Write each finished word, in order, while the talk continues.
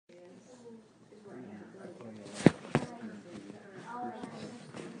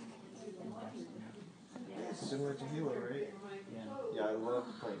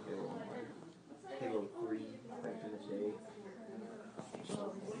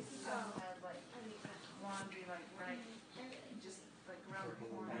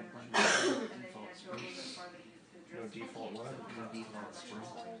default what? Default spring.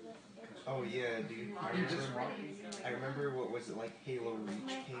 Oh yeah, dude. I remember what was it, like Halo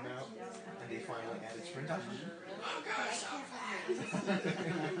Reach came out and they finally added sprint. I was like, oh god, so fast.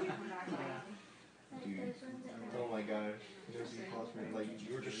 Dude. Oh my gosh. No default sprint. Like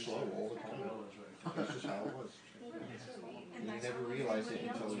you were just slow all the time. That's just how it was. And you never realized it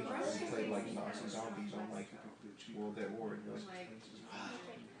until you played like Nazi zombies on like World at War and you're like,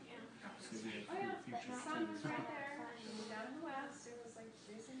 Oh yeah, the sun was right there. Down in the west, it was like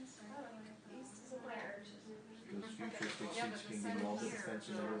freezing the snow. East is a where. those futuristic suits can give you all the defense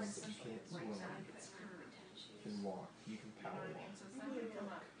in the world, but you can't swim. You can walk. You can power walk.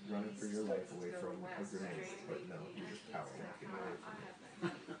 Running for your life away from a grenade, but no, you're just power walking away from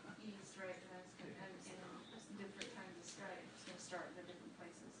it. East, right, and different times of strike. It's going to start in the different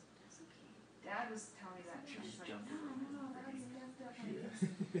places. Dad was telling me that. She was like, no, that's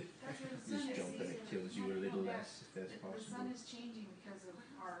definitely. That's where the sun Just is. jump and it kills you a little less if that's The possible. sun is changing because of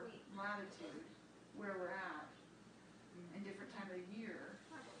our latitude, where we're at, and different time of the year.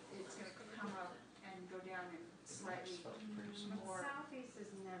 It's going to come up and go down in slightly more. Southeast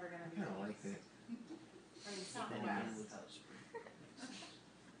is never going to I be. kind of like it. I mean, southwest.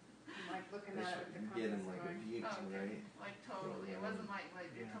 I'm like looking at it with the You get them compass like a going. vehicle, right? Like totally. It wasn't like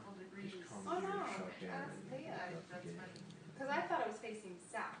a couple degrees. Just calm Oh, your no, shut down that's and the- you get up that's again. funny. Because I thought it was facing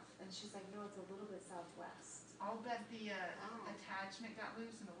south, and she's like, no, it's a little bit southwest. I'll bet the attachment got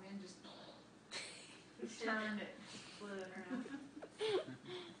loose and the wind just turned it. Flew it around.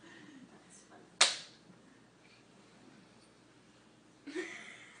 That's funny.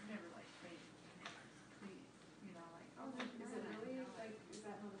 Never like fake, you know, like, oh, Is it really, like, is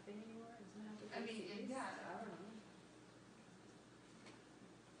that not a thing anymore? Isn't that the I mean, case? yeah. I don't know.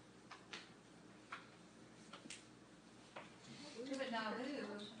 But now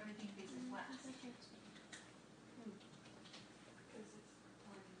everything faces west.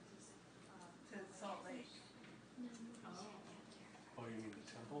 To Salt Lake. Oh, you mean the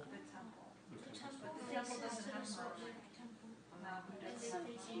temple? The temple. The temple. But the temple doesn't have Salt Lake. No, who doesn't have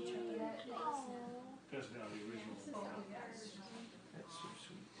That's now the original. That's so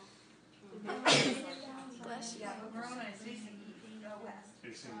sweet. Yeah, but Verona is facing east, west.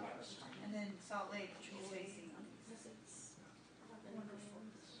 Facing west. And then Salt Lake is facing east.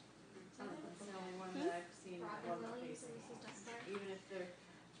 That's the only one that I've seen that wasn't facing east. Even if they're,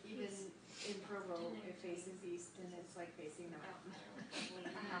 even in Provo, it faces east, and it's like facing the mountain.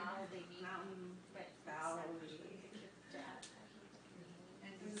 Mountain valley.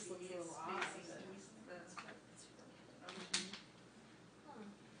 And It just looks a it's little odd, facing but- east.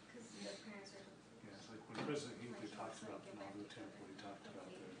 Yeah, it's like when President Hinckley talked about the Nauvoo temple, he talked about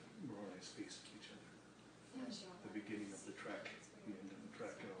the Moroni's facing each other. The beginning of the trek, the end of the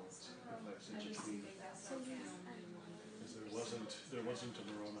trek, and all it's like such a theme. Because there wasn't a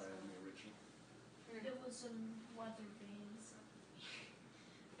Moroni in the original. It was some weather vanes.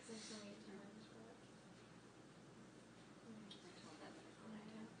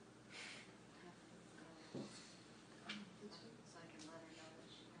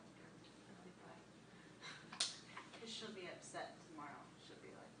 She'll be upset tomorrow. She'll be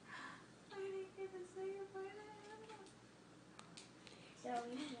like, I didn't even say your plan. So,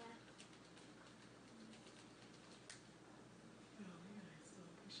 yeah.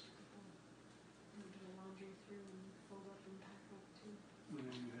 Laundry through and fold up and pack up too. When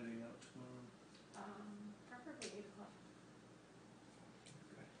are you heading out tomorrow? Preferably 8 o'clock.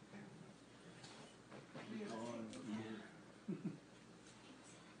 Be gone, but more.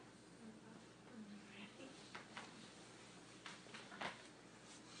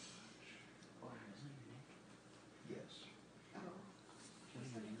 Yes. Oh.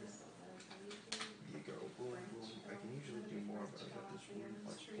 You go, boom, boom. I can usually do more, but I got this weird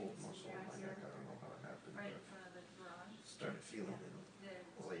like pulled muscle in my neck. I don't know how it happened, Right in but front of the garage. started feeling it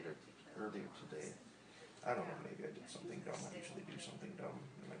earlier today. I don't know, maybe I did something dumb. I usually do something dumb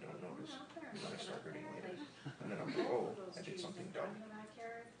and I don't notice. And then I start hurting later. And then I'm like, oh, I did something dumb. That I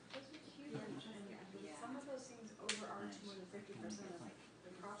carried, those are huge, and some of those things overarch more than 50% of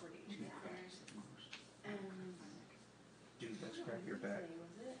the property. And Dude, let's crack your back.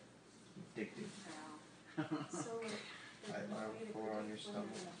 was it? Addictive. So like, there's no way to Pour on your predict when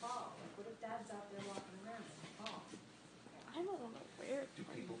stomach. you're gonna fall. Like, what if Dad's out there walking around and you fall? I don't know where. Do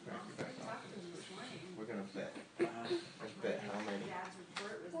people crack your back Talked often? to him this morning. We're gonna bet. Let's bet how many. Dad's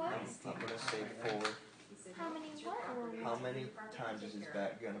report was What? I'm gonna say 4. He said, How "No, many it's your what? property. How It's many your property. times is Take his care of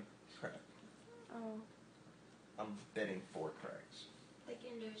back gonna crack? Oh, I'm betting 4 cracks. like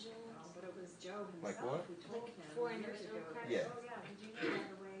individual Oh, but it was Joe himself Like what? who told Like him 4 years individual ago. cracks? Yeah. Oh yeah, did you know by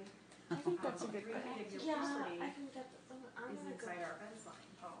the way? I think that's a good 3 bet. feet of your Yeah, property I think that's. I'm is gonna go inside our fence line.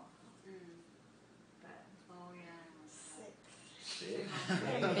 Oh. But Oh, yeah. 6. Six.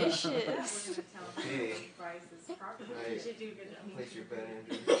 Ambitious. we're gonna tell him Okay. he buys his property. Right. We should do good. Place your bet,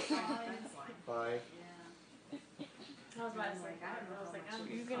 Andrew. Fence line. 5. Yeah. I was about to say, I don't know. I was like, I'm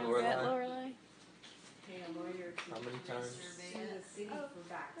You gonna gonna bet, Lorelai? Lorelai? pay a lawyer to How many times? sue the city for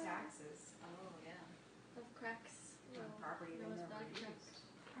back taxes Oh, yeah. Of cracks. on property they Noah's never back used. cracks.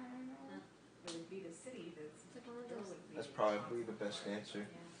 I don't know. It would be the city that's It's like one of still those. would be. That's probably the best answer.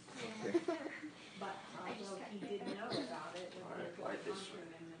 Yeah. Okay. But although he did know about it, it Alright, would apply have this gone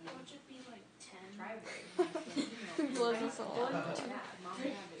through him in the Should be like 10. driveway. Blows us all. Mom and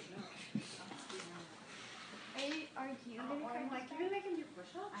Dad didn't know. Are you gonna I'm like, you gonna make him do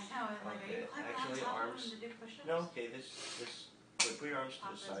push-ups? I know, I'm like, are you Okay, climbing on actually, top of arms- him to do push-ups? No, okay, this, put your arms to Pop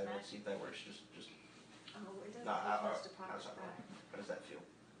the his side, back. let's see if that works, just, Oh, it doesn't no, take much to pop how's his that, back. how does that feel?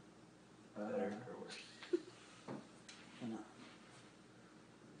 Better or worse? No.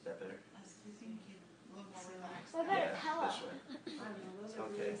 Is that better? I think you look more relaxed. What about a Yeah, pillow? this way. I don't know, those are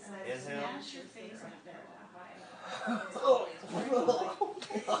Okay, really exciting. inhale. Smash your face up there that high.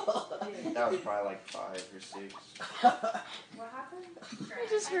 That was probably like 5 or 6. What happened? I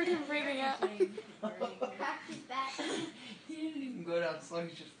just heard him breathing out. Cracked his back. He didn't even go down slow,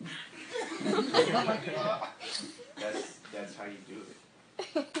 he's just. That's how you do it.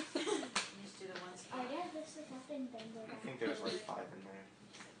 You just do the one Oh spot. yeah, this is nothing then go I down. think there's like 5 in there.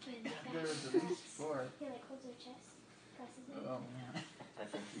 There was at least 4. He like holds her chest, presses it, Oh man. I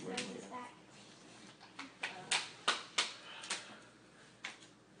think you would, rubs his yeah. back.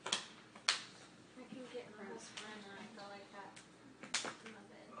 I can get Prince when I go like that in my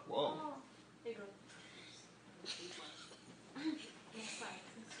bed. Whoa. Oh. They go. It's like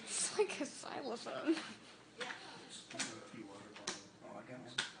It's like a xylophone. A few water bottles. Oh, I got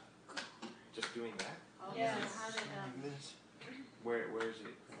one. Just doing that? Oh, Yeah. so how did, This? Where is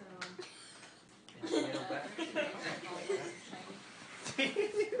it? So.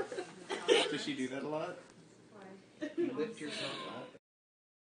 Does she do that a lot? Why? You lift yourself up.